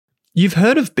You've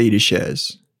heard of beta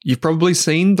shares. You've probably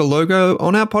seen the logo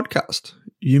on our podcast.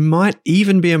 You might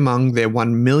even be among their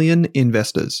 1 million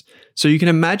investors. So you can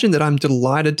imagine that I'm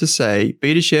delighted to say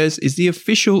Beta Shares is the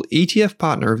official ETF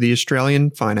partner of the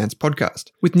Australian Finance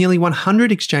Podcast. With nearly 100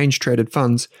 exchange-traded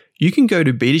funds, you can go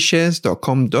to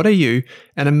betashares.com.au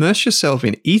and immerse yourself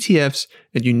in ETFs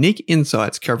and unique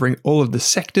insights covering all of the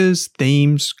sectors,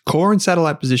 themes, core and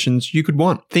satellite positions you could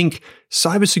want. Think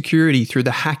cybersecurity through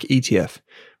the Hack ETF,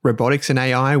 robotics and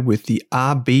AI with the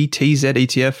RBTZ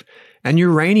ETF, and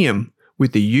uranium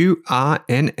with the URNM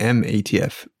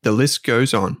ETF. The list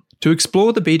goes on. To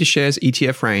explore the Beta Shares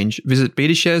ETF range, visit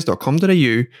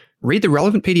betashares.com.au, read the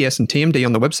relevant PDS and TMD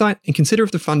on the website, and consider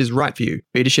if the fund is right for you.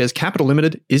 Beta Shares Capital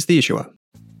Limited is the issuer.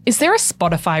 Is there a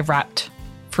Spotify Wrapped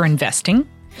for investing?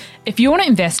 If you want to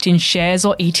invest in shares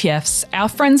or ETFs, our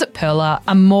friends at Pearler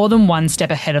are more than one step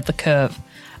ahead of the curve.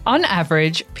 On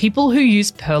average, people who use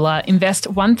Pearler invest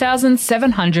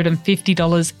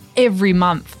 $1,750 every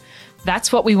month.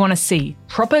 That's what we want to see,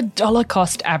 proper dollar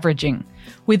cost averaging.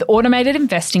 With automated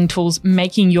investing tools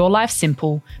making your life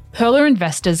simple, Pearler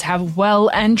investors have well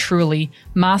and truly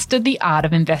mastered the art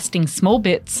of investing small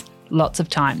bits, lots of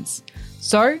times.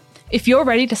 So, if you're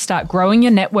ready to start growing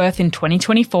your net worth in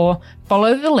 2024,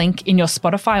 follow the link in your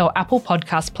Spotify or Apple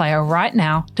podcast player right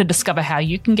now to discover how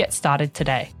you can get started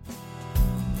today.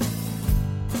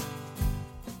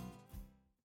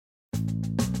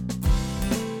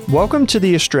 Welcome to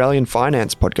the Australian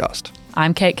Finance Podcast.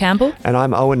 I'm Kate Campbell. And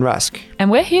I'm Owen Rask. And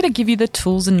we're here to give you the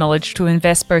tools and knowledge to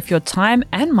invest both your time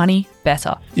and money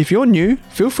better. If you're new,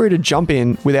 feel free to jump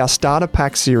in with our Starter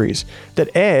Pack series that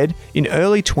aired in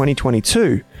early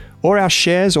 2022, or our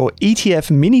Shares or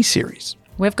ETF mini-series.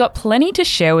 We've got plenty to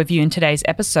share with you in today's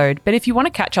episode, but if you want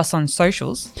to catch us on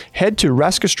socials, head to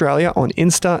Rask Australia on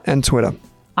Insta and Twitter.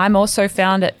 I'm also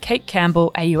found at Kate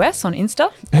Campbell AUS on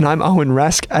Insta. And I'm Owen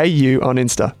Rask AU on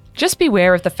Insta. Just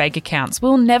beware of the fake accounts.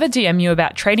 We'll never DM you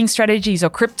about trading strategies or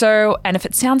crypto, and if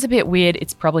it sounds a bit weird,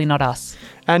 it's probably not us.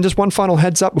 And just one final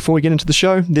heads up before we get into the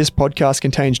show, this podcast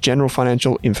contains general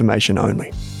financial information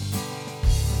only.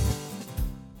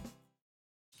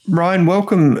 Ryan,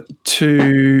 welcome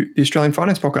to the Australian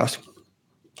Finance Podcast.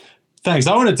 Thanks,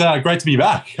 Owen. It's great to be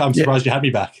back. I'm surprised you had me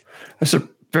back. I'm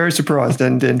very surprised.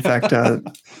 And in fact,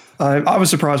 I was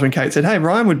surprised when Kate said, hey,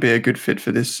 Ryan would be a good fit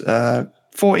for this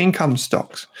for income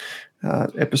stocks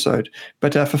episode.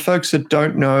 But for folks that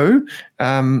don't know,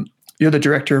 you're the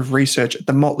Director of Research at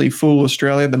the Motley Fool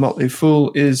Australia. The Motley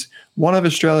Fool is one of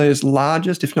Australia's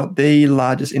largest, if not the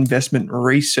largest, investment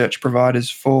research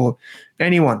providers for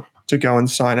anyone to go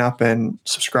and sign up and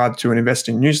subscribe to an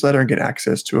investing newsletter and get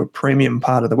access to a premium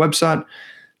part of the website.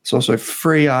 There's also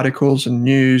free articles and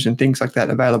news and things like that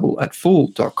available at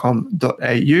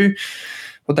fool.com.au.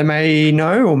 What they may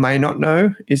know or may not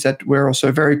know is that we're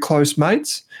also very close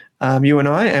mates, you and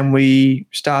I, and we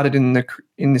started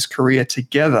in this career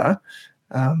together.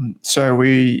 So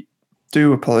we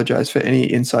do apologise for any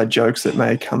inside jokes that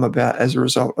may come about as a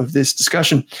result of this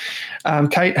discussion.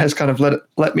 Kate has kind of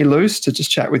let me loose to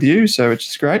just chat with you, so which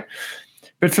is great.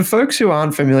 But for folks who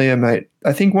aren't familiar, mate,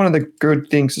 I think one of the good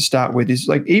things to start with is,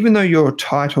 like, even though your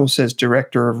title says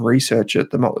Director of Research at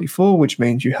the Motley Fool, which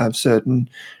means you have certain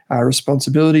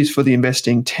responsibilities for the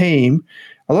investing team,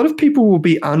 a lot of people will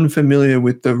be unfamiliar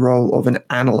with the role of an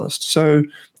analyst. So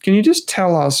can you just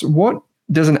tell us, what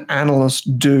does an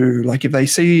analyst do? Like, if they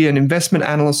see an investment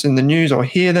analyst in the news or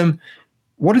hear them,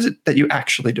 what is it that you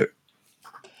actually do?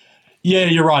 Yeah,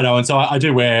 you're right, Owen. So I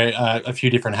do wear a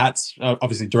few different hats.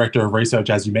 Obviously, Director of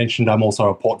Research, as you mentioned. I'm also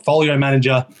a portfolio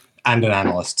manager and an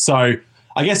analyst. So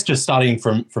I guess just starting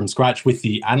from scratch with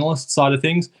the analyst side of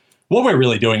things, what we're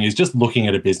really doing is just looking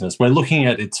at a business. We're looking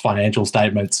at its financial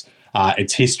statements,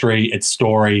 its history, its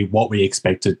story, what we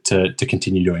expect it to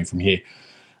continue doing from here.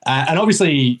 And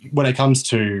obviously, when it comes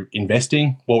to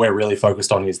investing, what we're really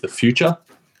focused on is the future.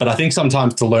 But I think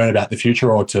sometimes to learn about the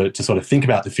future or to sort of think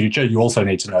about the future, you also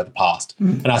need to know the past.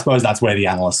 And I suppose that's where the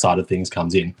analyst side of things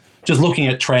comes in. Just looking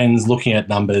at trends, looking at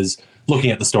numbers, looking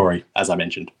at the story, as I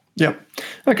mentioned. Yep.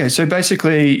 Okay, so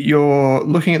basically you're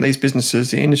looking at these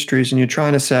businesses, the industries, and you're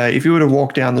trying to say, if you were to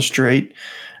walk down the street,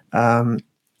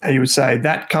 and you would say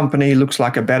that company looks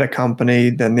like a better company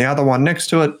than the other one next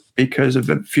to it because of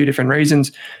a few different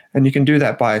reasons. And you can do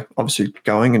that by obviously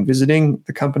going and visiting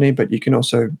the company, but you can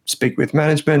also speak with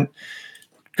management,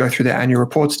 go through their annual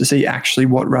reports to see actually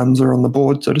what runs are on the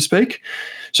board, so to speak.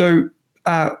 So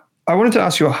I wanted to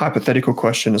ask you a hypothetical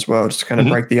question as well, just to kind of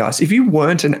break the ice. If you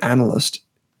weren't an analyst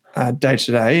day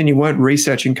to day and you weren't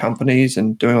researching companies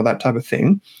and doing all that type of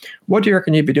thing, what do you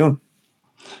reckon you'd be doing?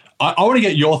 I want to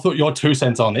get your 2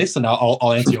 cents on this, and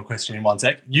I'll answer your question in 1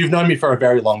 sec. You've known me for a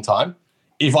very long time.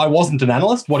 If I wasn't an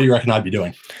analyst, what do you reckon I'd be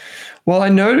doing? Well, I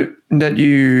know that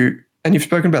you've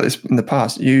spoken about this in the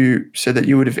past. You said that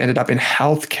you would have ended up in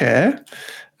healthcare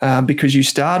because you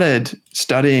started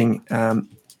studying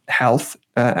health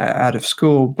out of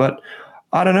school. But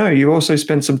I don't know, you also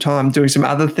spent some time doing some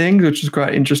other things, which is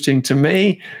quite interesting to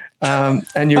me.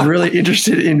 And you're really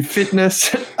interested in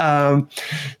fitness.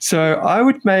 So I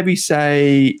would maybe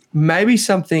say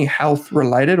something health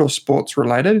related or sports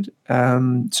related.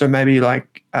 So maybe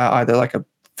like either like a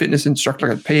fitness instructor,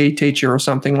 like a PE teacher or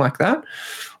something like that.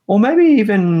 Or maybe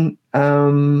even, I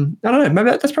don't know,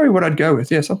 maybe that's probably what I'd go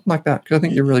with. Yeah, something like that. Because I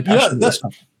think you're really passionate about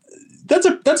stuff.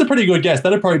 That's a pretty good guess.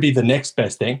 That'd probably be the next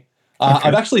best thing. Okay.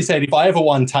 I've actually said if I ever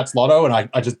won Tats Lotto and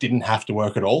I just didn't have to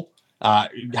work at all,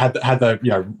 had the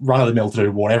run of the mill to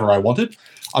do whatever I wanted,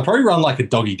 I'd probably run like a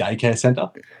doggy daycare center.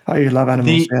 Oh, you love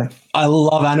animals, yeah. I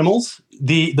love animals.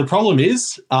 The problem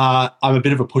is I'm a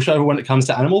bit of a pushover when it comes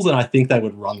to animals, and I think they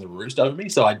would run the roost over me.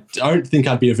 So I don't think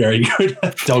I'd be a very good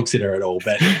dog sitter at all.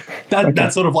 But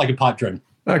that's sort of like a pipe dream.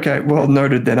 Okay, well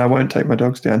noted. Then I won't take my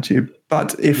dogs down to you.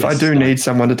 But if I do need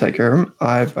someone to take care of them,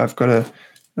 I've got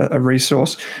a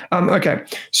resource. Okay,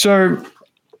 so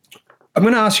I'm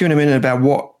going to ask you in a minute about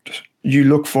what you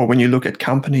look for when you look at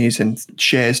companies and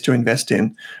shares to invest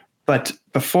in. But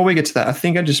before we get to that, I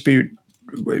think it'd just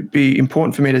be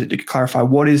important for me to clarify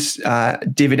what is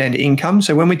dividend income.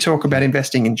 So when we talk about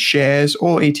investing in shares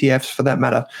or ETFs for that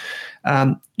matter,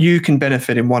 you can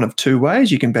benefit in one of 2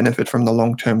 ways. You can benefit from the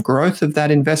long-term growth of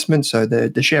that investment, so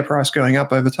the share price going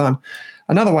up over time.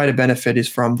 Another way to benefit is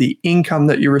from the income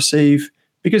that you receive,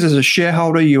 because as a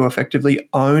shareholder, you effectively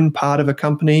own part of a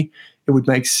company. It would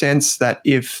make sense that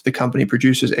if the company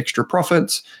produces extra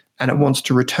profits and it wants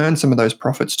to return some of those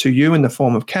profits to you in the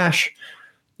form of cash,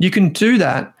 you can do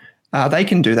that. They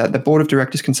can do that. The board of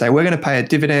directors can say, we're going to pay a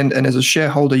dividend, and as a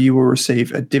shareholder, you will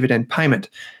receive a dividend payment.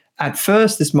 At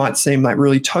first, this might seem like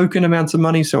really token amounts of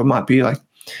money. So it might be like,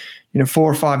 $4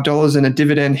 or $5 in a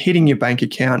dividend hitting your bank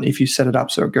account if you set it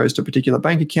up so it goes to a particular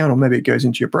bank account, or maybe it goes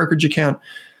into your brokerage account.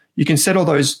 You can set all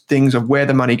those things of where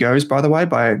the money goes, by the way,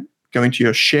 by going to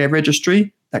your share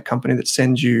registry, that company that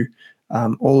sends you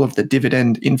all of the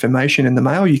dividend information in the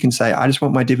mail. You can say, I just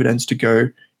want my dividends to go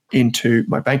into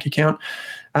my bank account.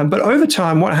 But over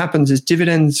time, what happens is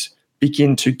dividends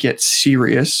begin to get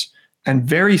serious, and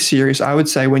very serious, I would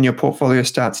say, when your portfolio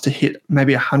starts to hit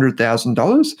maybe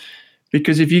 $100,000.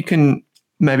 Because if you can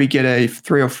maybe get a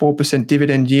 3 or 4%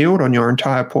 dividend yield on your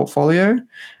entire portfolio,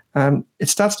 it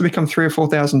starts to become $3,000 or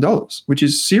 $4,000, which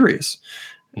is serious.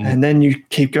 And then you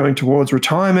keep going towards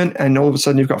retirement, and all of a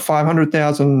sudden you've got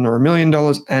 $500,000 or $1 million,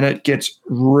 and it gets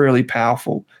really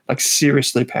powerful, like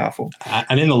seriously powerful.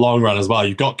 And in the long run as well,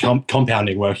 you've got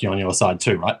compounding working on your side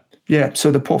too, right? Yeah.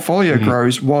 So the portfolio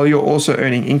grows while you're also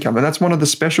earning income. And that's one of the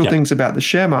special things about the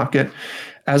share market,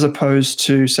 as opposed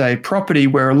to, say, property,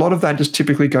 where a lot of that just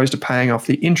typically goes to paying off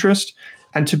the interest.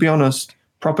 And to be honest,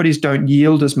 properties don't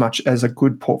yield as much as a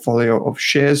good portfolio of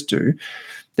shares do.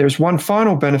 There's one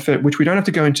final benefit, which we don't have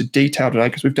to go into detail today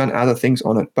because we've done other things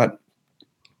on it. But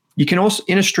you can also,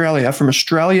 in Australia, from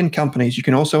Australian companies, you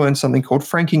can also earn something called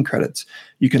franking credits.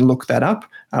 You can look that up.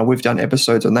 We've done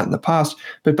episodes on that in the past.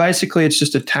 But basically, it's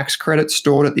just a tax credit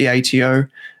stored at the ATO.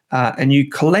 And you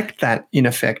collect that, in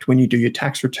effect, when you do your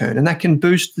tax return. And that can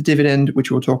boost the dividend,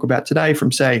 which we'll talk about today,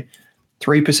 from, say,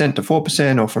 3% to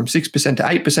 4% or from 6% to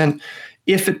 8%.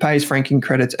 If it pays franking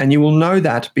credits, and you will know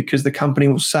that because the company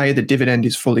will say the dividend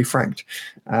is fully franked.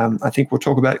 I think we'll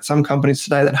talk about some companies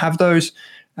today that have those.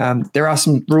 There are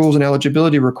some rules and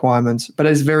eligibility requirements, but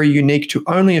it's very unique to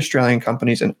only Australian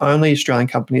companies and only Australian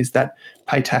companies that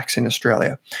pay tax in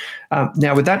Australia.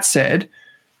 Now, with that said,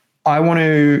 I want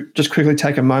to just quickly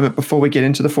take a moment before we get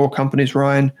into the 4 companies,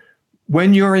 Ryan.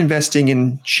 When you're investing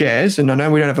in shares, and I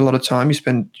know we don't have a lot of time, you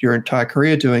spend your entire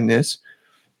career doing this,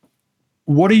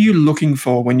 what are you looking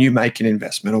for when you make an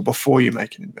investment or before you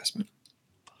make an investment?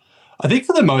 I think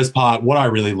for the most part, what I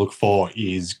really look for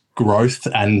is growth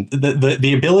and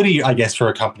the ability, I guess, for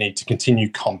a company to continue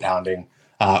compounding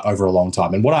over a long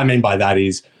time. And what I mean by that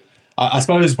is, I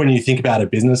suppose when you think about a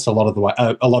business, a lot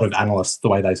of analysts, the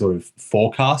way they sort of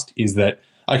forecast is that,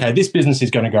 okay, this business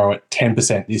is going to grow at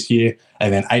 10% this year,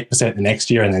 and then 8% the next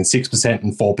year, and then 6%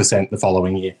 and 4% the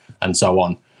following year, and so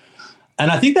on.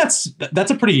 And I think that's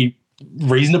a pretty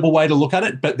reasonable way to look at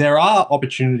it, but there are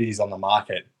opportunities on the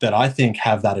market that I think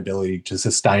have that ability to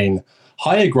sustain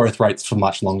higher growth rates for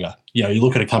much longer. You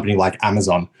look at a company like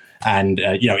Amazon, and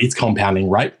its compounding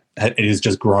rate, it has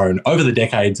just grown over the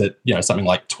decades at something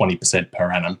like 20%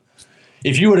 per annum.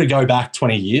 If you were to go back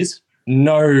 20 years,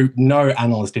 no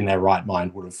analyst in their right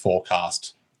mind would have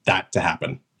forecast that to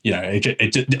happen.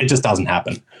 It just doesn't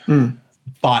happen.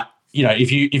 But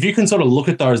if you can sort of look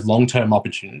at those long-term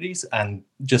opportunities and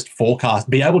just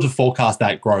be able to forecast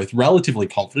that growth relatively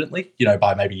confidently,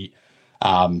 by maybe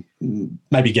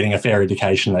getting a fair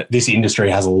indication that this industry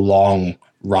has a long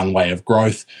runway of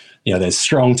growth. There's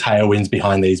strong tailwinds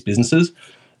behind these businesses.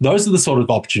 Those are the sort of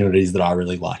opportunities that I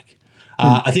really like.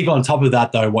 I think on top of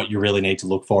that, though, what you really need to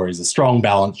look for is a strong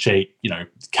balance sheet,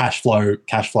 cash flow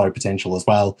potential as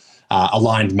well,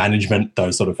 aligned management,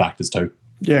 those sort of factors too.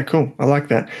 Yeah, cool. I like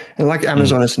that. And like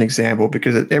Amazon as an example,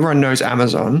 because everyone knows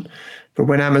Amazon, but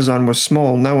when Amazon was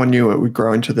small, no one knew it would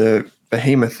grow into the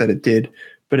behemoth that it did.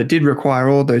 But it did require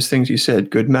all those things you said,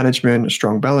 good management, a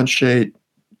strong balance sheet,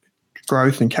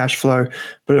 growth and cash flow.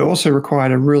 But it also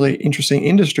required a really interesting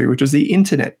industry, which was the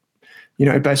internet.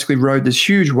 It basically rode this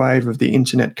huge wave of the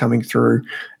internet coming through,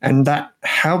 and that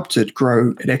helped it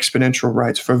grow at exponential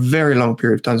rates for a very long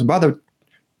period of time. And by the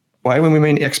way, when we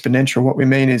mean exponential, what we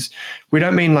mean is we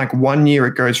don't mean like 1 year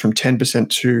it goes from 10%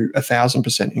 to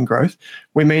 1,000% in growth.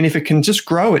 We mean if it can just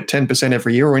grow at 10%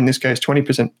 every year, or in this case,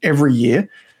 20% every year,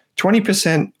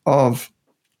 20% of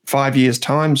 5 years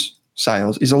times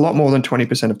sales is a lot more than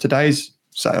 20% of today's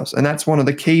sales. And that's one of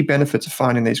the key benefits of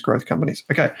finding these growth companies.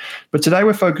 Okay, but today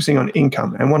we're focusing on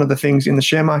income. And one of the things in the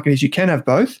share market is you can have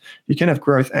both. You can have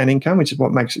growth and income, which is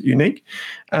what makes it unique.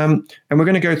 And we're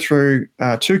going to go through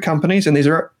two companies, and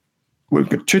we've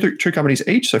got two companies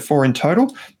each, so 4 in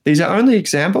total. These are only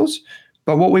examples,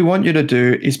 but what we want you to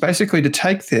do is basically to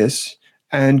take this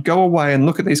and go away and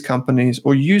look at these companies,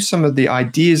 or use some of the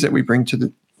ideas that we bring to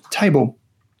the table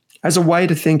as a way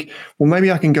to think, well,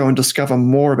 maybe I can go and discover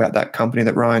more about that company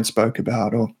that Ryan spoke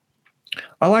about, or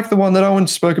I like the one that Owen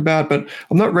spoke about, but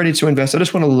I'm not ready to invest. I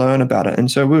just want to learn about it.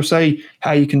 And so we'll say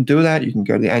how you can do that. You can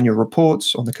go to the annual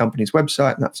reports on the company's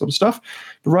website and that sort of stuff.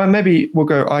 But Ryan, maybe we'll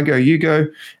go, I go, you go.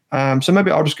 So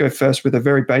maybe I'll just go first with a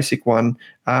very basic one,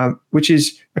 which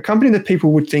is a company that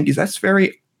people would think that's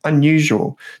very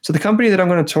unusual. So the company that I'm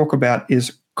going to talk about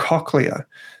is Cochlear.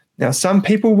 Now, some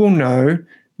people will know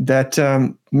that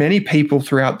many people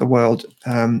throughout the world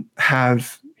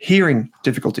have hearing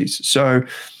difficulties. So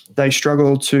they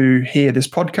struggle to hear this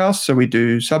podcast. So we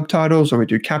do subtitles or we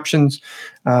do captions.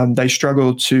 They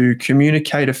struggle to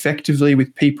communicate effectively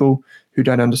with people who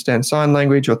don't understand sign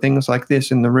language or things like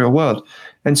this in the real world.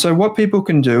 And so what people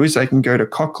can do is they can go to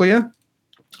Cochlear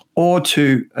or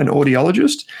to an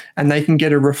audiologist, and they can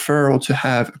get a referral to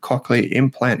have a cochlear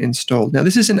implant installed. Now,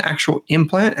 this is an actual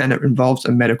implant, and it involves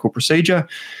a medical procedure.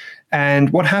 And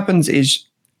what happens is,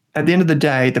 at the end of the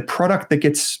day, the product that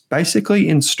gets basically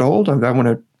installed, I don't want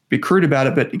to be crude about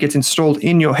it, but it gets installed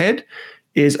in your head,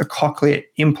 is a cochlear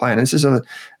implant. This is a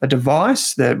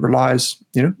device that relies,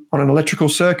 on an electrical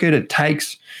circuit. It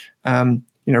takes,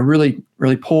 really,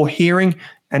 really poor hearing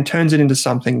and turns it into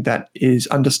something that is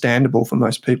understandable for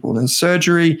most people. And the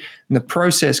surgery and the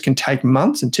process can take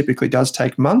months, and typically does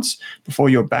take months before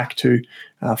you're back to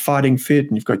fighting fit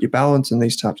and you've got your balance and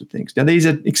these types of things. Now, these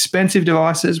are expensive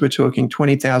devices. We're talking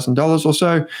 $20,000 or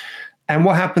so. And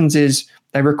what happens is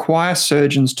they require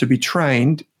surgeons to be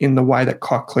trained in the way that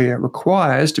Cochlear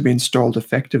requires to be installed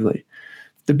effectively.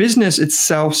 The business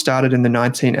itself started in the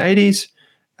 1980s,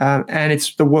 and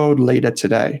it's the world leader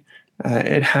today.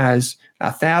 It has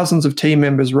thousands of team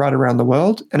members right around the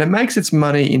world, and it makes its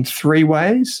money in 3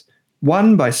 ways.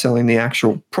 One, by selling the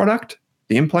actual product,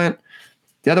 the implant.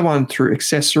 The other one through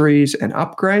accessories and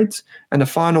upgrades. And the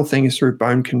final thing is through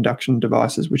bone conduction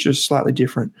devices, which is slightly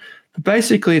different. But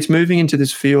basically, it's moving into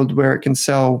this field where it can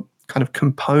sell kind of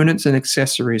components and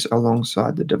accessories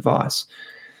alongside the device.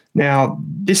 Now,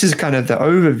 this is kind of the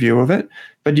overview of it,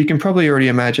 but you can probably already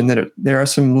imagine that there are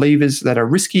some levers that are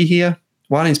risky here.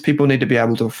 One is people need to be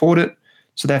able to afford it,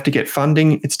 so they have to get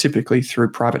funding. It's typically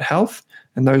through private health,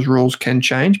 and those rules can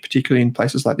change, particularly in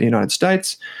places like the United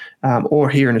States, or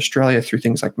here in Australia through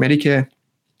things like Medicare.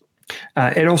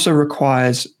 It also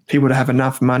requires people to have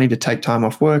enough money to take time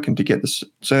off work and to get the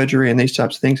surgery and these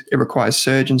types of things. It requires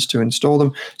surgeons to install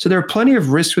them. So there are plenty of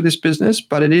risks with this business,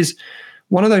 but it is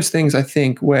one of those things, I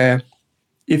think, where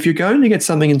if you're going to get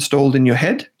something installed in your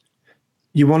head,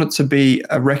 you want it to be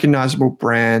a recognizable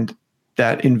brand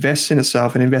that invests in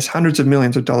itself and invests hundreds of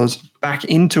millions of dollars back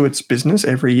into its business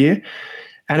every year.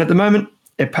 And at the moment,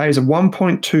 it pays a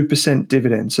 1.2%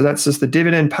 dividend. So that's just the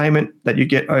dividend payment that you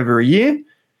get over a year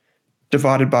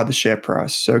divided by the share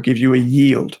price. So it gives you a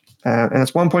yield. And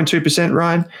it's 1.2%,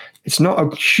 Ryan. It's not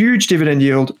a huge dividend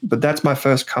yield, but that's my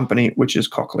first company, which is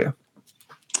Cochlear.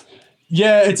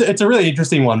 Yeah, it's a really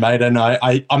interesting one, mate. And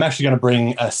I'm actually going to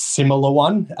bring a similar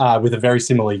one with a very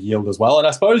similar yield as well. And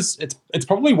I suppose it's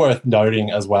probably worth noting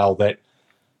as well that,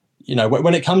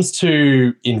 when it comes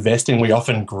to investing, we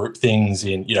often group things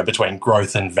in, between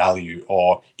growth and value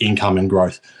or income and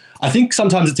growth. I think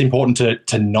sometimes it's important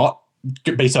to not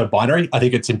be so binary. I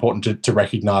think it's important to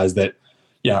recognize that,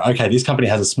 okay, this company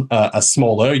has a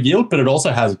smaller yield, but it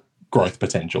also has growth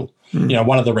potential.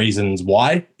 One of the reasons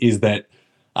why is that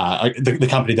the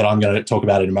company that I'm going to talk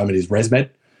about in a moment is ResMed,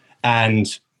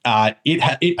 and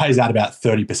it pays out about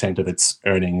 30% of its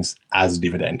earnings as a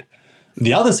dividend.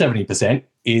 The other 70%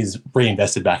 is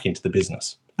reinvested back into the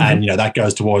business. And, that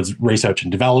goes towards research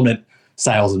and development,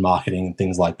 sales and marketing, and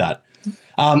things like that.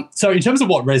 So in terms of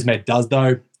what ResMed does,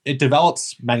 though, it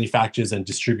develops, manufactures, and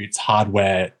distributes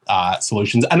hardware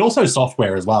solutions and also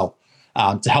software as well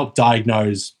to help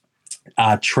diagnose,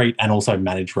 treat, and also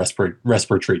manage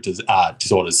respiratory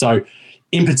disorders. So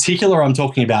in particular, I'm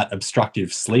talking about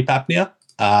obstructive sleep apnea,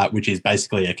 which is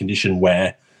basically a condition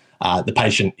where the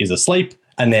patient is asleep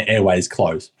and their airways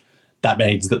close. That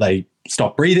means that they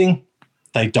stop breathing,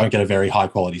 they don't get a very high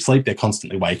quality sleep, they're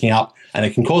constantly waking up, and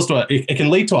it can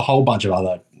lead to a whole bunch of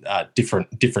other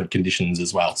different conditions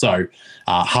as well. So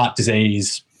heart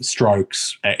disease,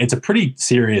 strokes, it's a pretty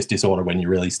serious disorder when you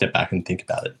really step back and think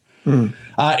about it.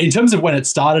 In terms of when it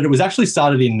started, it was actually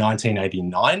started in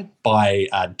 1989 by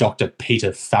Dr.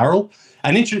 Peter Farrell.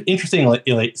 And interestingly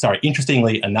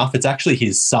enough, it's actually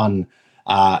his son,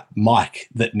 Mike,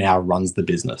 that now runs the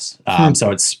business.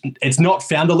 So it's not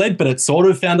founder-led, but it's sort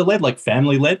of founder-led, like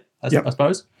family-led, I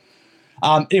suppose.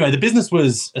 Anyway, the business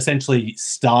was essentially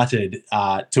started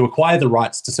to acquire the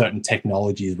rights to certain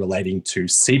technologies relating to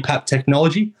CPAP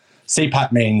technology.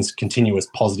 CPAP means continuous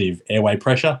positive airway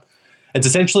pressure. It's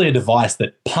essentially a device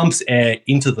that pumps air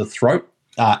into the throat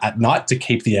at night to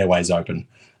keep the airways open,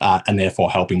 and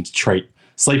therefore helping to treat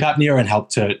sleep apnea and help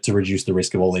to reduce the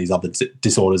risk of all these other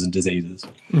disorders and diseases.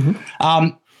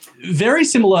 Very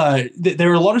similar. There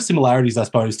are a lot of similarities, I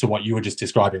suppose, to what you were just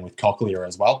describing with Cochlear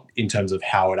as well, in terms of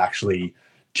how it actually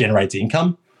generates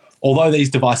income. Although these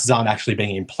devices aren't actually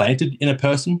being implanted in a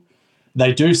person,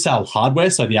 they do sell hardware,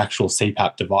 so the actual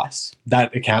CPAP device.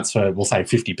 That accounts for, we'll say,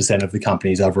 50% of the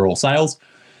company's overall sales.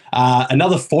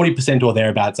 Another 40% or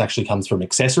thereabouts actually comes from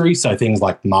accessories, so things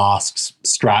like masks,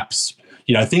 straps,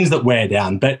 things that wear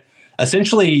down. But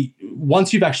essentially,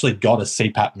 once you've actually got a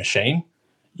CPAP machine,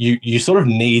 you sort of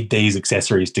need these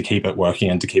accessories to keep it working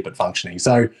and to keep it functioning.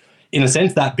 So in a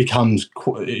sense, that becomes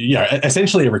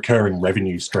essentially a recurring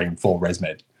revenue stream for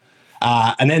ResMed.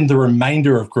 And then the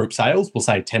remainder of group sales, we'll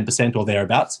say 10% or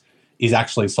thereabouts, is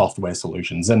actually software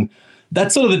solutions. And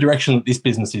that's sort of the direction that this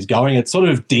business is going. It's sort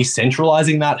of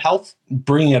decentralizing that health,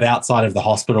 bringing it outside of the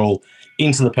hospital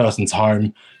into the person's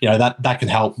home. That can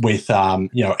help with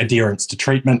adherence to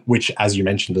treatment, which, as you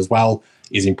mentioned as well,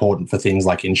 is important for things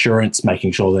like insurance,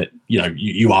 making sure that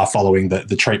you are following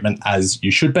the treatment as you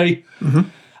should be.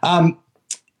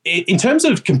 In terms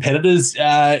of competitors,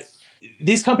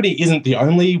 this company isn't the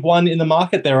only one in the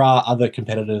market. There are other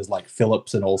competitors like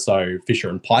Philips and also Fisher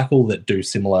and Paykel that do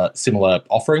similar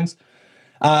offerings.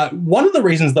 One of the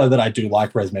reasons, though, that I do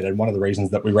like ResMed, and one of the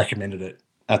reasons that we recommended it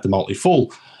at the Multi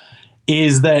Full,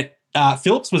 is that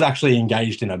Philips was actually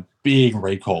engaged in a big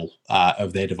recall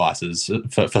of their devices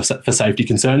for safety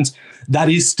concerns. That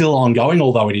is still ongoing,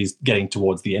 although it is getting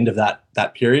towards the end of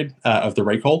that period of the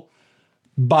recall.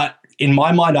 But in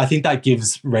my mind, I think that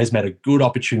gives ResMed a good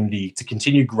opportunity to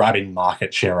continue grabbing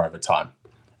market share over time.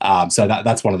 So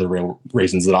that's one of the real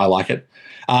reasons that I like it.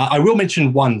 I will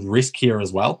mention one risk here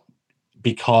as well,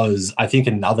 because I think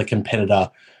another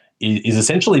competitor is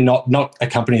essentially not a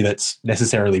company that's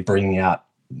necessarily bringing out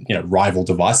rival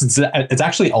devices. It's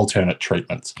actually alternate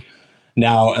treatments.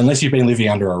 Now, unless you've been living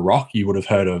under a rock, you would have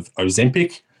heard of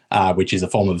Ozempic, which is a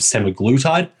form of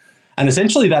semaglutide. And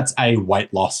essentially, that's a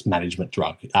weight loss management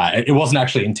drug. It wasn't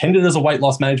actually intended as a weight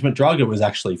loss management drug. It was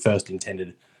actually first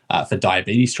intended for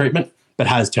diabetes treatment, but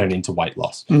has turned into weight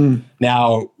loss.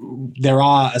 Now, there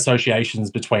are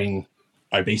associations between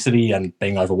obesity and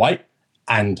being overweight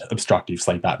and obstructive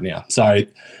sleep apnea. So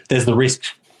there's the risk,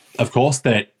 of course,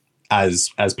 that as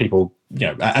people,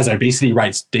 as obesity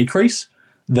rates decrease,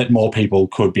 that more people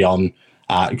could be on,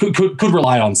 could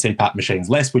rely on CPAP machines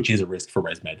less, which is a risk for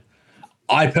ResMed.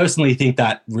 I personally think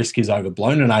that risk is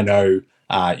overblown, and I know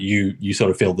you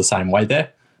sort of feel the same way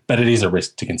there, but it is a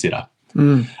risk to consider.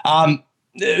 The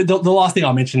last thing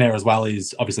I'll mention there as well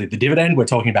is obviously the dividend. We're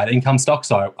talking about income stock,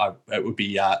 so it would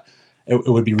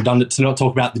be redundant to not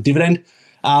talk about the dividend.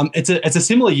 It's a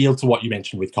similar yield to what you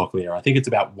mentioned with Cochlear. I think it's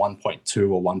about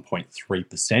 1.2 or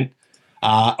 1.3%.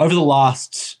 Over the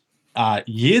last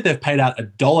year, they've paid out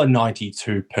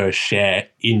 $1.92 per share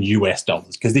in US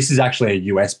dollars, because this is actually a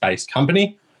US-based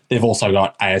company. They've also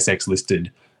got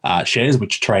ASX-listed shares,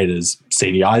 which trade as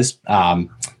CDIs,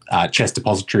 CHESS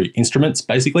depository instruments,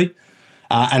 basically.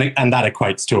 And that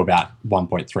equates to about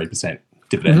 1.3%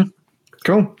 dividend. Mm-hmm.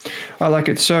 Cool. I like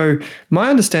it. So my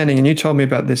understanding, and you told me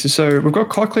about this, is so we've got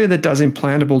Cochlear that does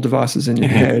implantable devices in your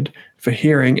head for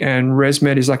hearing, and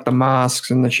ResMed is like the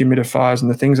masks and the humidifiers and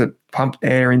the things that pump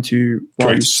air into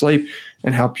while you sleep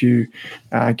and help you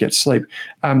get sleep.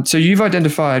 So you've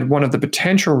identified one of the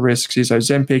potential risks is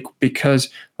Ozempic, because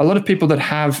a lot of people that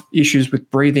have issues with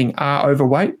breathing are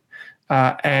overweight.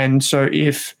 And so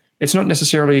if it's not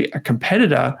necessarily a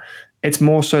competitor, it's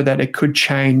more so that it could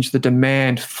change the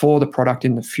demand for the product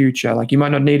in the future. Like you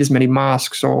might not need as many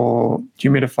masks or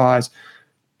humidifiers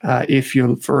if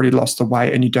you've already lost the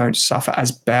weight and you don't suffer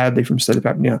as badly from sleep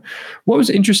apnea. What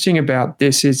was interesting about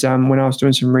this is when I was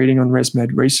doing some reading on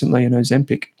ResMed recently and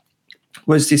Ozempic,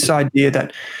 was this idea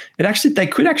that they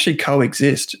could actually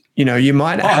coexist. You know, you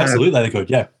might have, absolutely they could,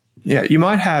 yeah. Yeah, you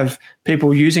might have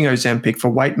people using Ozempic for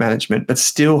weight management, but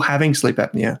still having sleep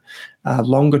apnea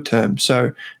longer term.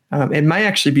 So it may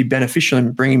actually be beneficial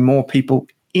in bringing more people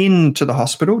into the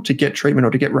hospital to get treatment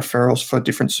or to get referrals for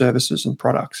different services and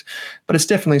products. But it's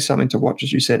definitely something to watch,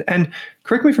 as you said. And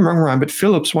correct me if I'm wrong, Ryan, but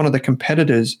Philips, one of the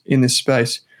competitors in this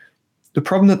space, the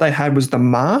problem that they had was the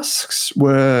masks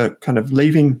were kind of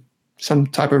leaving some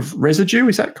type of residue.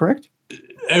 Is that correct?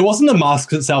 It wasn't the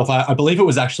masks itself. I believe it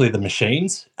was actually the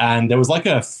machines, and there was like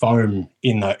a foam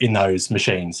in those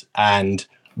machines. And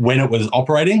when it was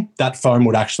operating, that foam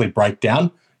would actually break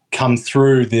down, come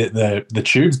through the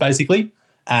tubes basically,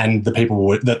 and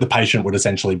the patient would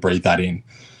essentially breathe that in.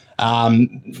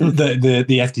 The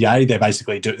FDA, they're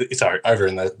basically over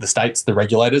in the States, the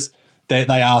regulators,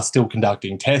 they are still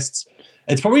conducting tests.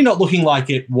 It's probably not looking like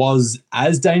it was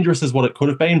as dangerous as what it could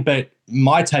have been, but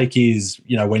my take is,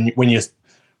 you know,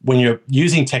 when you're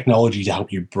using technology to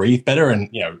help you breathe better and,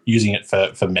 you know, using it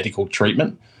for medical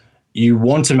treatment, you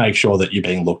want to make sure that you're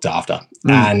being looked after.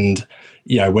 And,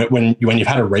 you know, when you've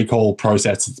had a recall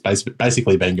process, it's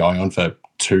basically been going on for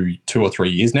two or 3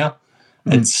 years now.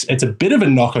 It's a bit of a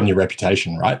knock on your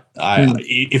reputation, right?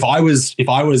 If I was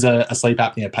a sleep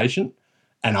apnea patient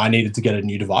and I needed to get a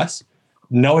new device,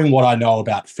 knowing what I know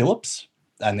about Philips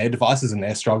and their devices and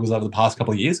their struggles over the past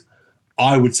couple of years,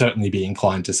 I would certainly be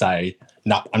inclined to say,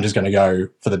 no, I'm just going to go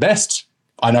for the best.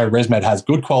 I know ResMed has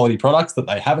good quality products that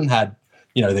they haven't had,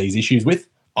 you know, these issues with.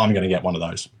 I'm going to get one of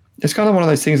those. It's kind of one of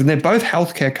those things, and they're both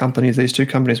healthcare companies, these two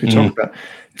companies we talked about.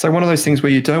 It's like one of those things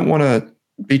where you don't want to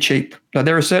be cheap. Now,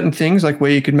 there are certain things like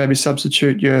where you could maybe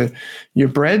substitute your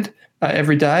bread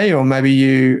every day, or maybe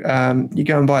you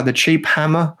go and buy the cheap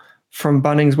hammer from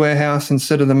Bunnings Warehouse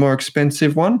instead of the more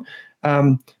expensive one.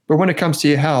 But when it comes to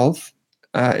your health,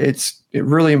 it's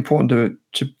really important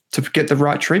to get the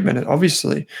right treatment,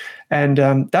 obviously. And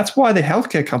that's why the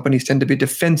healthcare companies tend to be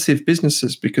defensive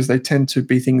businesses, because they tend to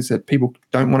be things that people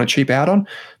don't want to cheap out on.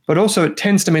 But also it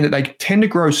tends to mean that they tend to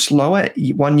grow slower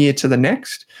 1 year to the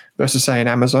next versus, say, an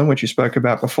Amazon, which you spoke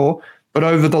about before. But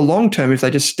over the long term, if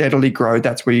they just steadily grow,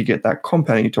 that's where you get that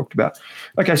compounding you talked about.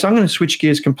 Okay, so I'm going to switch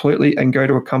gears completely and go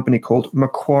to a company called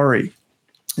Macquarie.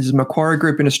 This is Macquarie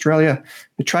Group in Australia.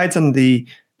 It trades under the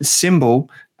symbol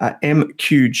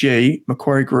MQG,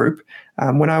 Macquarie Group.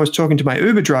 When I was talking to my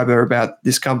Uber driver about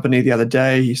this company the other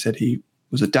day, he said he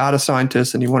was a data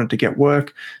scientist and he wanted to get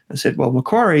work. I said, well,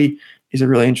 Macquarie is a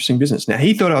really interesting business. Now,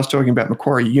 he thought I was talking about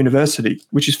Macquarie University,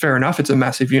 which is fair enough. It's a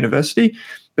massive university,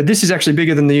 but this is actually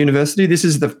bigger than the university. This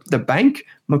is the bank,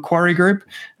 Macquarie Group.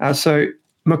 So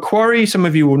Macquarie, some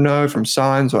of you will know from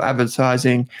signs or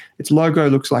advertising, its logo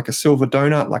looks like a silver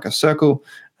donut, like a circle,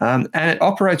 and it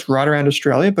operates right around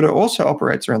Australia, but it also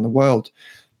operates around the world.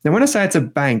 Now, when I say it's a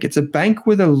bank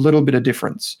with a little bit of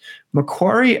difference.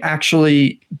 Macquarie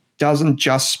actually doesn't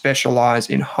just specialize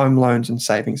in home loans and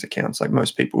savings accounts like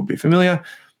most people would be familiar.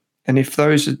 And if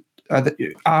those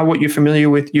are what you're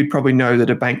familiar with, you'd probably know that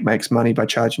a bank makes money by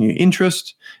charging you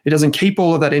interest. It doesn't keep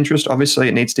all of that interest. Obviously,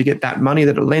 it needs to get that money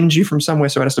that it lends you from somewhere,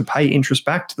 so it has to pay interest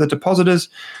back to the depositors.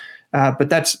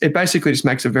 But it basically just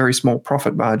makes a very small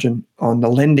profit margin on the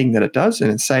lending that it does,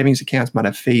 and its savings accounts might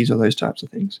have fees or those types of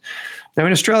things. Now,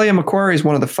 in Australia, Macquarie is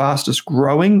one of the fastest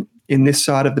growing in this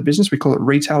side of the business. We call it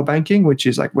retail banking, which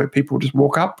is like where people just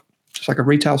walk up, just like a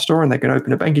retail store, and they can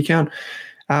open a bank account.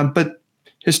 But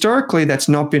historically, that's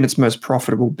not been its most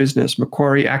profitable business.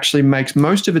 Macquarie actually makes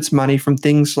most of its money from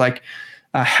things like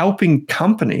helping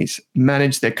companies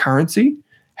manage their currency,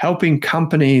 helping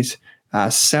companies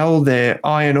sell their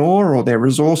iron ore or their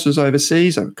resources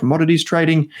overseas, or commodities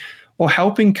trading, or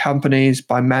helping companies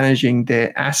by managing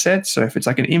their assets. So if it's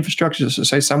like an infrastructure, so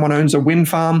say someone owns a wind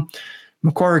farm,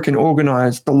 Macquarie can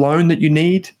organize the loan that you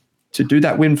need to do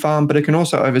that wind farm, but it can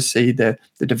also oversee the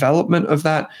development of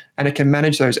that, and it can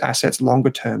manage those assets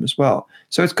longer term as well.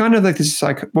 So it's kind of like this,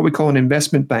 like what we call an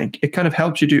investment bank. It kind of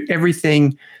helps you do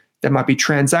everything that might be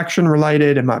transaction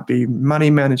related, it might be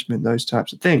money management, those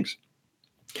types of things.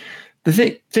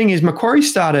 The thing is, Macquarie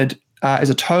started as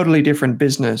a totally different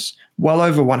business well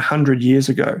over 100 years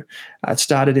ago. It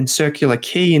started in Circular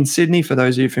Quay in Sydney. For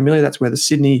those of you familiar, that's where the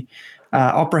Sydney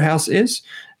Opera House is.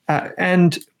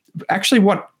 And actually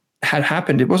what had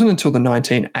happened, it wasn't until the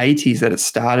 1980s that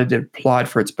it applied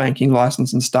for its banking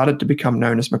license and started to become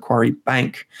known as Macquarie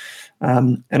Bank.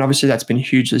 And obviously that's been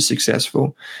hugely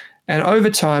successful. And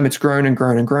over time, it's grown and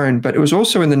grown and grown. But it was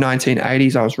also in the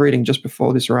 1980s, I was reading just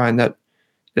before this, Ryan, that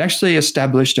it actually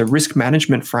established a risk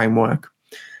management framework.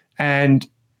 And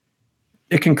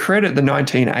it can credit the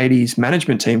 1980s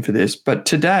management team for this. But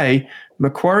today,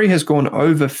 Macquarie has gone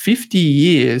over 50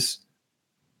 years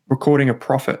recording a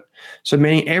profit. So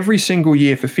meaning every single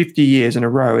year for 50 years in a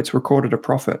row, it's recorded a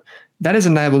profit. That has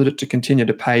enabled it to continue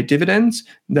to pay dividends.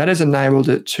 That has enabled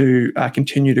it to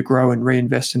continue to grow and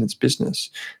reinvest in its business.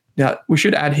 Now, we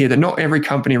should add here that not every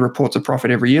company reports a profit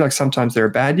every year. Like sometimes there are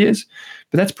bad years,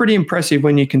 but that's pretty impressive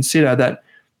when you consider that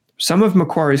some of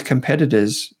Macquarie's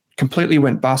competitors completely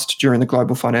went bust during the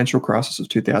global financial crisis of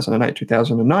 2008,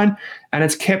 2009, and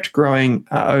it's kept growing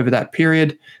over that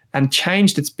period and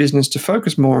changed its business to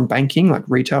focus more on banking, like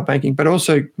retail banking, but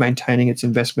also maintaining its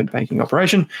investment banking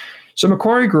operation. So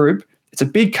Macquarie Group, it's a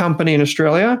big company in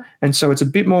Australia, and so it's a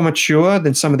bit more mature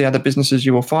than some of the other businesses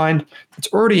you will find. It's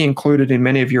already included in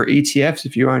many of your ETFs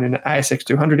if you own an ASX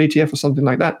 200 ETF or something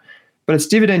like that. But its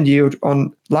dividend yield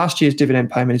on last year's dividend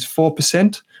payment is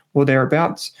 4% or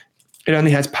thereabouts. It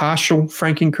only has partial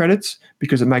franking credits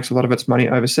because it makes a lot of its money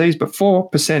overseas, but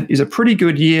 4% is a pretty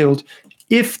good yield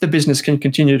if the business can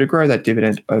continue to grow that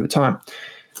dividend over time.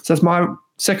 So that's my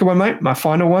second one, mate. My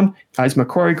final one is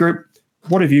Macquarie Group.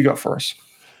 What have you got for us?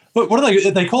 What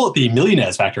do they call it? The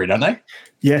millionaires factory, don't they?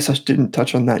 Yes, I didn't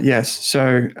touch on that. Yes.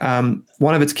 So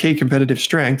one of its key competitive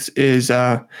strengths is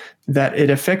that it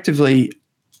effectively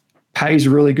pays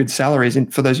really good salaries.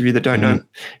 And for those of you that don't know,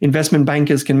 investment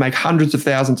bankers can make hundreds of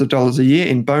thousands of dollars a year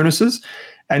in bonuses.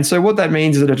 And so what that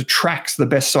means is that it attracts the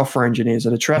best software engineers,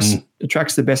 it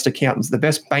attracts the best accountants, the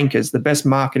best bankers, the best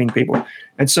marketing people.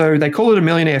 And so they call it a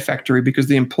millionaire factory because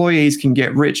the employees can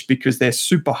get rich because they're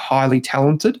super highly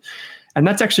talented. And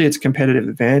that's actually its competitive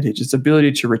advantage, its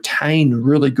ability to retain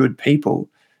really good people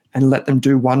and let them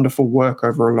do wonderful work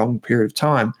over a long period of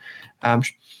time.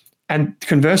 And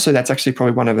conversely, that's actually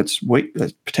probably one of its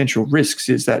potential risks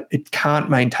is that it can't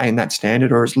maintain that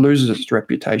standard or it loses its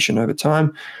reputation over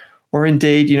time. Or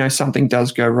indeed, something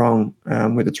does go wrong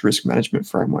with its risk management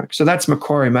framework. So that's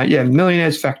Macquarie, mate. Yeah,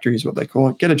 millionaires factory is what they call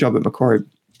it. Get a job at Macquarie.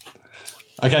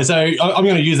 Okay, so I'm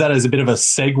going to use that as a bit of a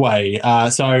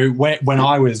segue. So when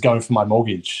I was going for my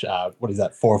mortgage, 4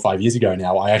 or 5 years ago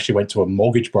now, I actually went to a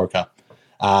mortgage broker.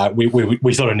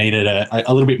 We sort of needed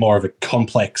a little bit more of a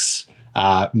complex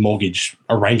mortgage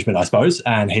arrangement, I suppose,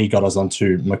 and he got us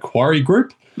onto Macquarie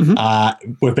Group.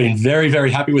 Mm-hmm. We've been very, very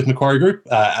happy with Macquarie Group.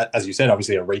 As you said,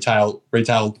 obviously a retail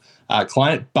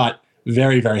client, but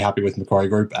very, very happy with Macquarie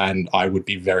Group, and I would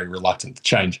be very reluctant to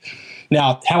change.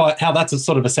 Now, how that's a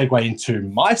sort of a segue into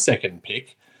my second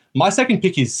pick. My second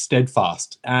pick is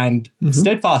Steadfast, and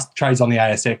Steadfast trades on the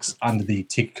ASX under the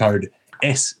ticker code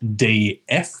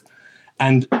SDF.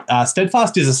 And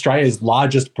Steadfast is Australia's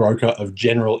largest broker of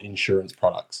general insurance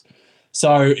products.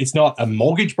 So it's not a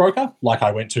mortgage broker like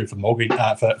I went to for mortgage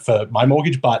for my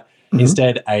mortgage, but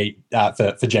instead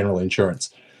for general insurance.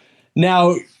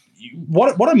 Now,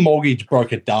 what a mortgage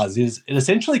broker does is it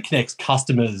essentially connects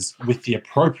customers with the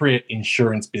appropriate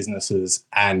insurance businesses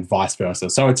and vice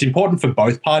versa. So it's important for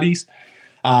both parties.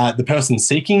 The person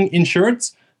seeking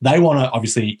insurance, they want to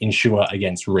obviously insure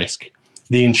against risk.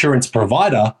 The insurance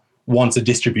provider wants a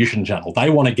distribution channel.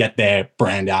 They want to get their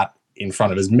brand out in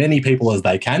front of as many people as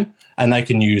they can, and they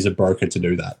can use a broker to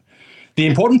do that. The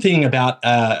important thing about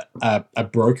a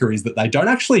broker is that they don't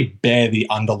actually bear the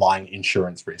underlying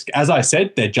insurance risk. As I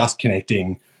said, they're just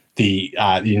connecting the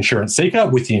insurance seeker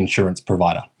with the insurance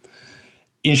provider.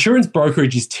 Insurance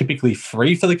brokerage is typically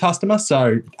free for the customer.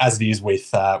 So as it is with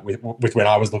when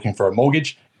I was looking for a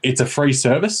mortgage, it's a free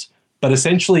service. But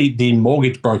essentially, the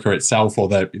mortgage broker itself, or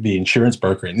the insurance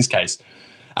broker in this case,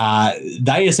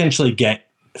 they essentially get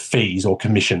fees or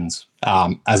commissions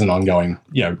as an ongoing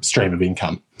stream of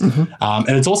income. And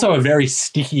it's also a very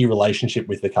sticky relationship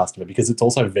with the customer because it's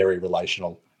also very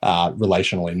relational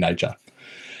in nature.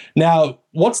 Now,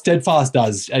 what Steadfast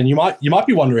does, and you might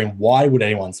be wondering, why would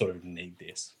anyone sort of need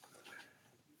this?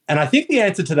 And I think the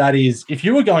answer to that is, if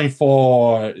you were going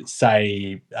for,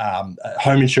 say,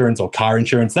 home insurance or car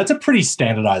insurance, that's a pretty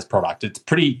standardized product. It's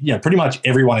pretty much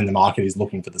everyone in the market is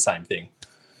looking for the same thing.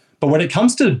 But when it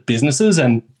comes to businesses,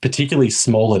 and particularly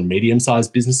small and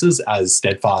medium-sized businesses, as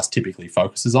Steadfast typically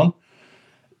focuses on,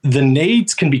 the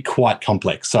needs can be quite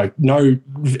complex. So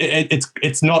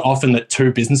it's not often that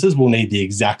two businesses will need the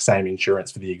exact same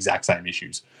insurance for the exact same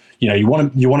issues. You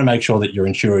want to make sure that you're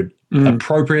insured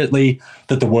appropriately,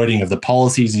 that the wording of the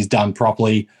policies is done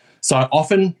properly. So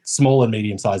often small and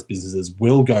medium-sized businesses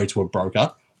will go to a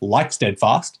broker like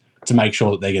Steadfast to make sure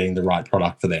that they're getting the right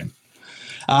product for them.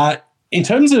 In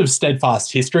terms of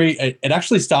Steadfast history, it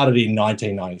actually started in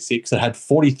 1996. It had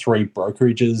 43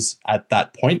 brokerages at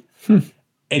that point.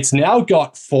 It's now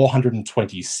got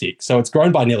 426, so it's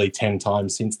grown by nearly 10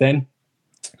 times since then.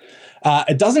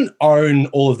 It doesn't own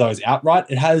all of those outright.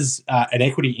 It has an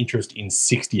equity interest in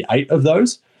 68 of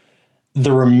those.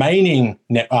 The remaining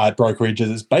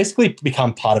brokerages basically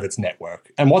become part of its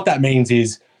network. And what that means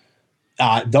is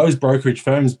those brokerage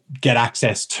firms get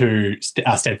access to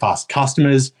Steadfast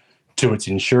customers, to its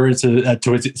insurance,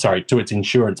 to its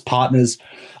insurance partners,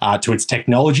 to its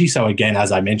technology. So again,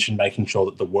 as I mentioned, making sure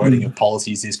that the wording of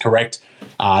policies is correct,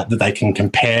 that they can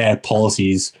compare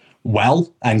policies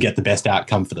well and get the best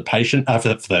outcome for the patient, for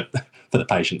the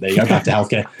patient. There you go, back to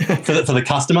healthcare, for the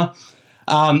customer.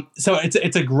 So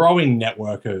it's a growing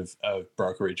network of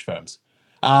brokerage firms.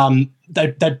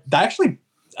 They actually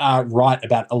write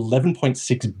about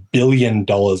 $11.6 billion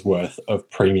worth of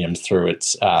premiums through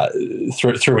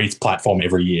its platform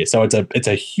every year. So it's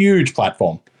a huge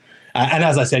platform, and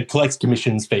as I said, collects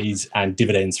commissions, fees, and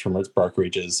dividends from its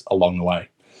brokerages along the way.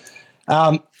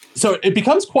 So it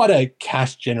becomes quite a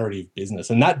cash generative business,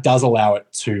 and that does allow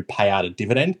it to pay out a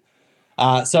dividend.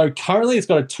 So currently it's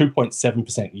got a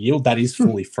 2.7% yield. That is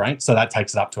fully franked, so that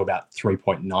takes it up to about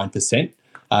 3.9%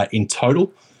 in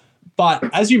total. But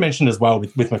as you mentioned as well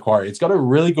with Macquarie, it's got a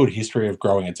really good history of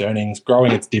growing its earnings,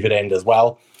 growing its dividend as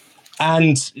well.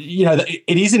 And,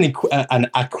 it is an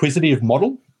acquisitive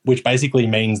model, which basically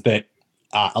means that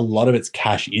a lot of its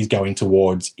cash is going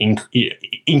towards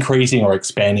increasing or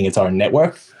expanding its own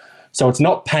network. So it's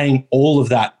not paying all of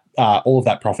that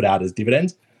profit out as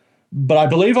dividends. But I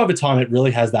believe over time it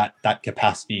really has that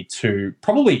capacity to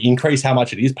probably increase how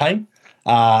much it is paying.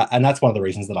 And that's one of the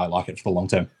reasons that I like it for the long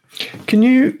term. Can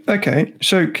you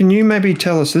maybe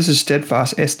tell us, this is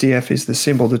Steadfast, SDF is the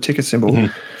symbol, the ticker symbol.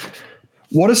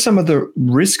 Mm-hmm. What are some of the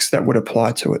risks that would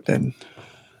apply to it then?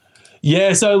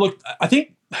 Yeah, so look, I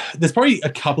think there's probably a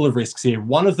couple of risks here.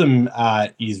 One of them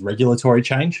is regulatory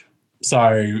change.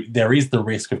 So there is the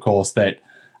risk, of course, that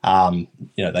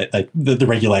the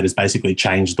regulators basically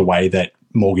change the way that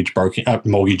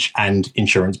mortgage and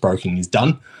insurance broking is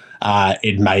done.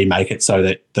 It may make it so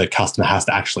that the customer has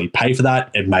to actually pay for that.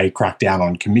 It may crack down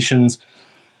on commissions.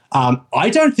 I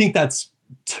don't think that's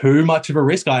too much of a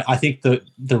risk. I think that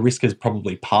the risk is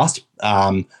probably passed.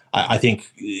 I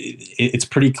think it's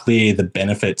pretty clear the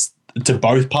benefits to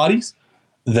both parties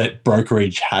that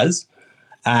brokerage has.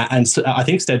 And so I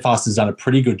think Steadfast has done a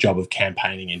pretty good job of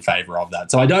campaigning in favour of that.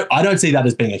 So I don't see that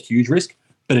as being a huge risk,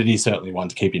 but it is certainly one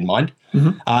to keep in mind.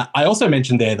 Mm-hmm. I also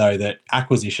mentioned there, though, that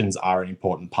acquisitions are an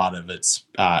important part of its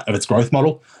growth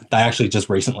model. They actually just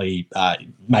recently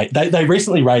they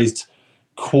recently raised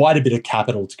quite a bit of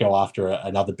capital to go after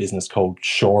another business called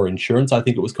Shore Insurance, I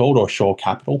think it was called, or Shore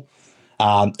Capital.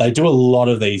 They do a lot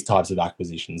of these types of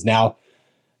acquisitions. Now,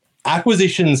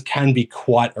 acquisitions can be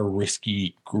quite a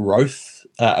risky growth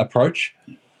approach.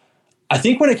 I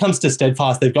think when it comes to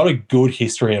Steadfast, they've got a good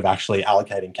history of actually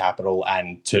allocating capital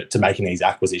and to making these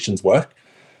acquisitions work.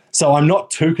 So I'm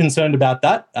not too concerned about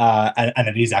that. And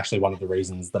it is actually one of the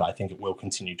reasons that I think it will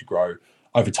continue to grow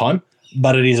over time.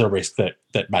 But it is a risk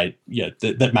that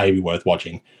may be worth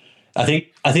watching. I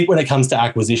think when it comes to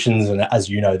acquisitions, and as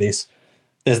you know this,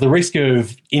 there's the risk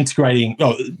of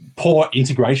poor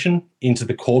integration into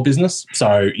the core business.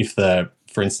 So if the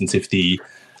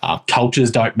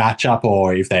cultures don't match up,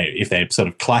 or if they're sort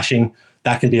of clashing,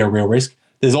 that can be a real risk.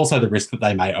 There's also the risk that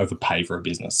they may overpay for a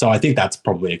business. So I think that's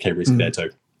probably a key risk there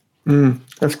too.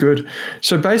 That's good.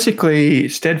 So basically,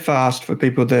 Steadfast, for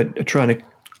people that are trying to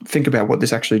think about what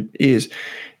this actually is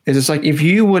it's like if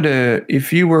you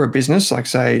were a business, like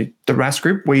say the RAS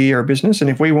Group, we are a business, and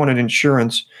if we wanted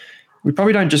insurance, we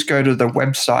probably don't just go to the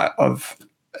website of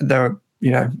the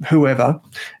whoever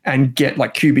and get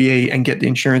like QBE and get the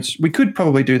insurance. We could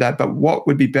probably do that, but what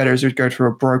would be better is we'd go to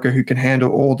a broker who can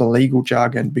handle all the legal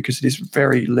jargon, because it is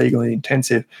very legally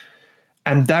intensive.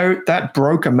 And that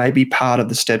broker may be part of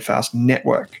the Steadfast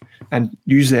network and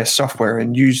use their software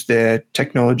and use their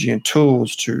technology and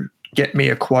tools to get me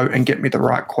a quote and get me the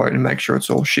right quote and make sure it's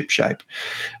all shipshape.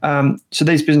 So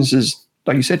these businesses,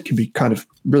 like you said, can be kind of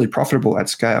really profitable at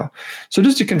scale. So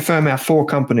just to confirm our 4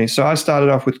 companies. So I started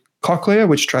off with Cochlear,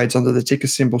 which trades under the ticker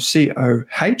symbol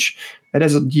COH. It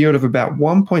has a yield of about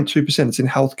 1.2%. It's in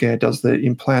healthcare, does the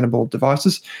implantable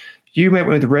devices. You went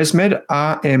with ResMed,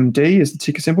 RMD is the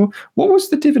ticker symbol. What was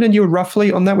the dividend yield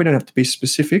roughly on that? We don't have to be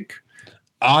specific.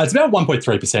 It's about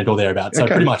 1.3% or thereabouts, so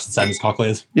pretty much the same as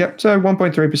Cochlear's. Yep, so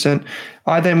 1.3%.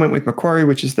 I then went with Macquarie,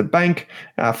 which is the bank,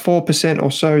 4%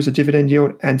 or so is a dividend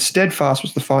yield, and Steadfast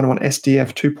was the final one,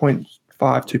 SDF, 2.5,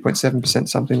 2.7%,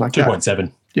 something like that.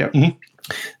 2.7. Yep. Mm-hmm.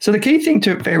 So the key thing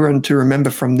for everyone to remember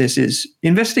from this is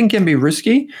investing can be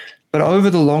risky, but over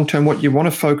the long term, what you want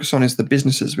to focus on is the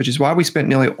businesses, which is why we spent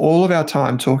nearly all of our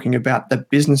time talking about the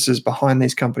businesses behind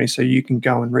these companies so you can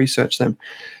go and research them.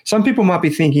 Some people might be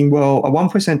thinking, well, a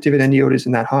 1% dividend yield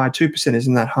isn't that high, 2%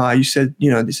 isn't that high. You said,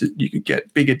 you could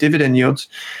get bigger dividend yields.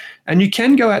 And you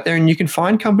can go out there and you can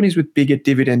find companies with bigger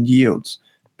dividend yields,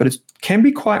 but it can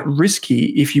be quite risky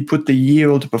if you put the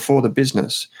yield before the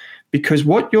business. Because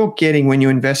what you're getting when you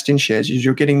invest in shares is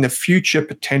you're getting the future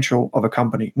potential of a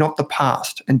company, not the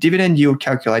past. And dividend yield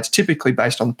calculates typically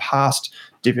based on past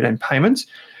dividend payments.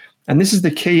 And this is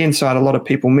the key insight a lot of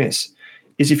people miss,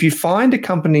 is if you find a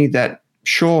company that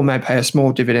sure may pay a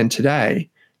small dividend today,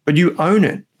 but you own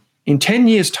it, in 10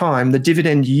 years' time, the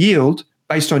dividend yield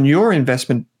based on your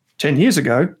investment 10 years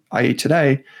ago, i.e.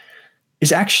 today,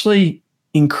 is actually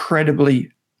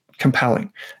incredibly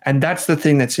compelling. And that's the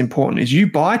thing that's important, is you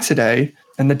buy today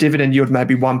and the dividend yield may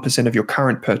be 1% of your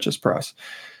current purchase price.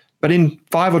 But in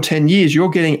 5 or 10 years, you're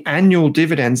getting annual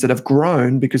dividends that have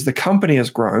grown because the company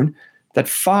has grown that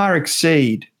far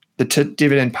exceed the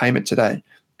dividend payment today.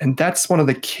 And that's one of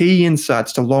the key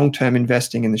insights to long-term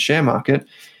investing in the share market,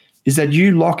 is that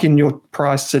you lock in your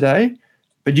price today,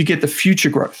 but you get the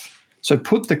future growth. So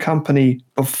put the company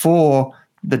before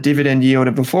the dividend yield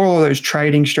and before all those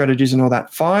trading strategies and all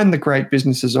that. Find the great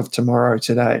businesses of tomorrow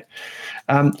today.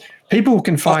 People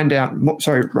can find out.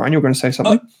 Sorry, Ryan, you were going to say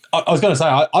something? I was going to say,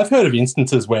 I've heard of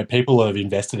instances where people have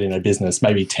invested in a business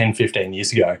maybe 10, 15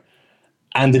 years ago,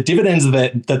 and the dividends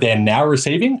that they're now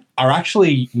receiving are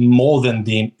actually more than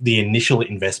the initial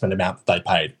investment amount that they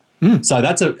paid. So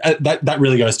that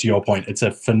really goes to your point. It's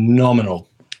a phenomenal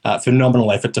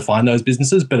effort to find those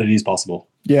businesses, but it is possible.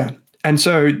 Yeah. And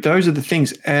so those are the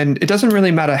things. And it doesn't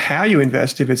really matter how you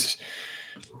invest, if it's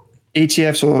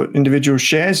ETFs or individual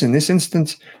shares in this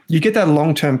instance, you get that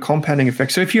long-term compounding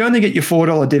effect. So if you only get your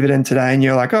 $4 dividend today and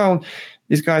you're like, oh,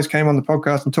 these guys came on the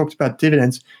podcast and talked about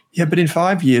dividends. Yeah, but in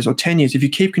 5 years or 10 years, if you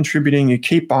keep contributing, you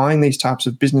keep buying these types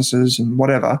of businesses and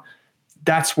whatever,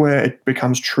 that's where it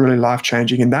becomes truly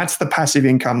life-changing. And that's the passive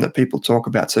income that people talk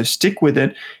about. So stick with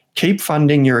it. Keep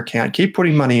funding your account, keep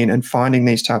putting money in and finding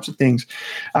these types of things.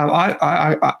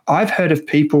 I've heard of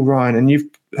people, Ryan, and you've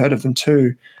heard of them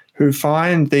too, who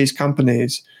find these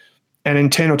companies and in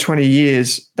 10 or 20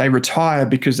 years, they retire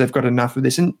because they've got enough of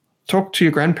this. And talk to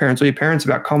your grandparents or your parents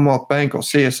about Commonwealth Bank or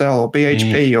CSL or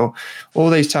BHP or all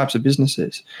these types of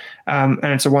businesses. And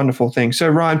it's a wonderful thing. So,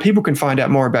 Ryan, people can find out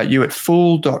more about you at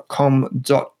fool.com.au.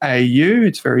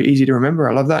 It's very easy to remember.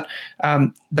 I love that.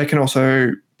 They can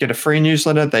also get a free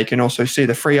newsletter. They can also see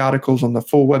the free articles on the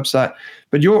full website.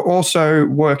 But you're also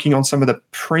working on some of the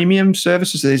premium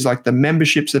services. These like the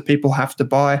memberships that people have to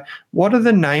buy. What are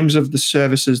the names of the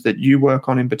services that you work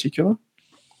on in particular?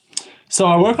 So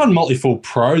I work on Multifool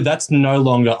Pro. That's no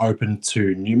longer open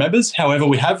to new members. However,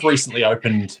 we have recently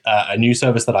opened a new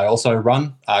service that I also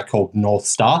run called North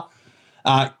Star.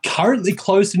 Currently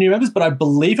closed to new members, but I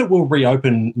believe it will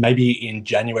reopen maybe in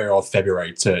January or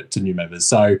February to new members.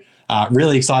 So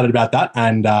really excited about that.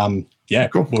 And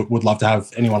cool. Would love to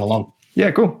have anyone along.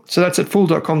 Yeah, cool. So that's at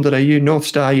fool.com.au, North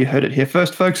Star. You heard it here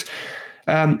first, folks.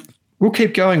 We'll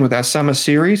keep going with our summer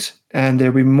series and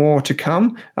there'll be more to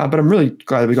come. But I'm really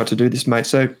glad we got to do this, mate.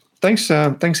 So thanks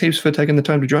heaps for taking the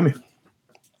time to join me.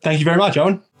 Thank you very much,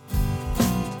 Owen.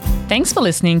 Thanks for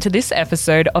listening to this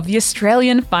episode of the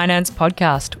Australian Finance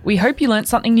Podcast. We hope you learned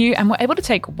something new and were able to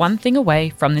take one thing away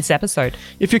from this episode.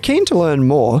 If you're keen to learn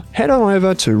more, head on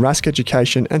over to Rask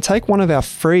Education and take one of our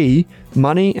free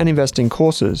money and investing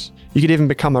courses. You could even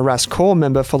become a Rask Core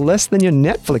member for less than your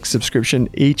Netflix subscription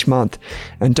each month.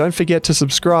 And don't forget to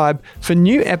subscribe for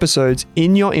new episodes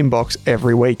in your inbox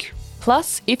every week.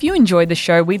 Plus, if you enjoyed the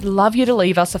show, we'd love you to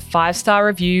leave us a 5-star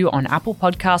review on Apple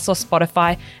Podcasts or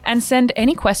Spotify and send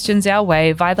any questions our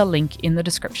way via the link in the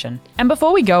description. And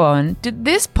before we go on, did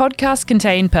this podcast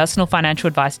contain personal financial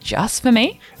advice just for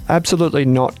me? Absolutely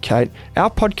not, Kate. Our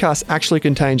podcast actually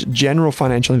contains general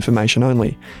financial information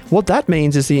only. What that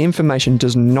means is the information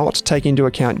does not take into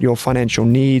account your financial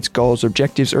needs, goals,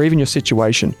 objectives, or even your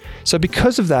situation. So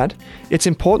because of that, it's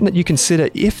important that you consider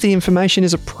if the information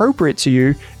is appropriate to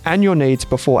you and your needs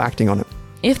before acting on it.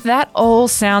 If that all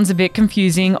sounds a bit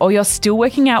confusing or you're still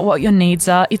working out what your needs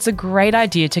are, it's a great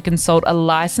idea to consult a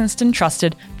licensed and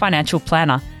trusted financial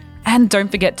planner. And don't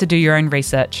forget to do your own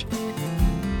research.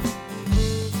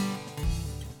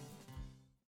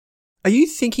 Are you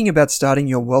thinking about starting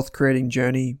your wealth creating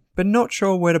journey, but not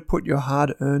sure where to put your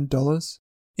hard-earned dollars?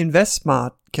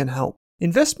 InvestSmart can help.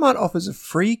 InvestSmart offers a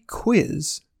free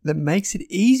quiz that makes it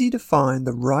easy to find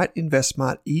the right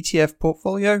InvestSmart ETF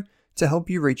portfolio to help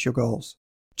you reach your goals.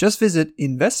 Just visit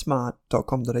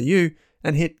investsmart.com.au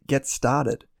and hit Get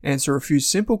Started. Answer a few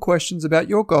simple questions about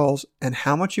your goals and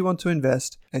how much you want to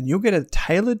invest, and you'll get a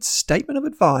tailored statement of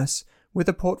advice with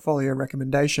a portfolio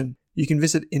recommendation. You can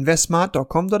visit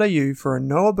investsmart.com.au for a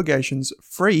no obligations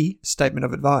free statement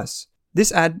of advice.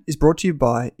 This ad is brought to you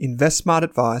by InvestSmart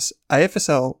Advice,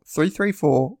 AFSL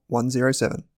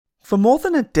 334107. For more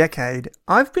than a decade,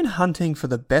 I've been hunting for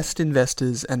the best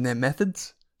investors and their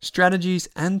methods, strategies,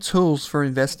 and tools for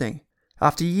investing.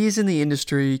 After years in the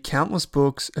industry, countless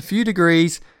books, a few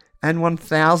degrees, and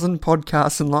 1,000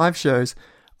 podcasts and live shows,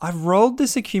 I've rolled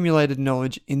this accumulated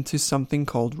knowledge into something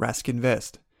called Rask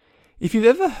Invest. If you've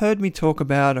ever heard me talk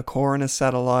about a core and a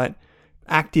satellite,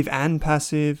 active and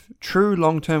passive, true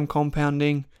long-term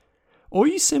compounding, or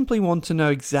you simply want to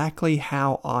know exactly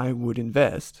how I would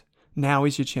invest, now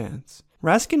is your chance.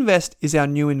 Rask Invest is our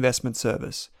new investment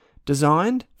service,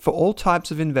 designed for all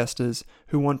types of investors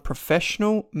who want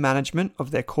professional management of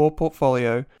their core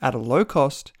portfolio at a low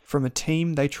cost from a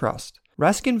team they trust.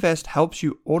 Rask Invest helps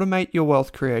you automate your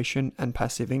wealth creation and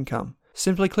passive income.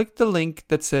 Simply click the link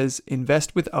that says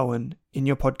Invest with Owen in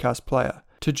your podcast player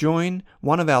to join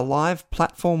one of our live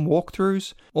platform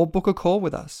walkthroughs or book a call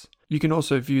with us. You can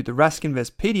also view the Rask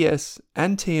Invest PDS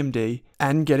and TMD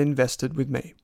and get invested with me.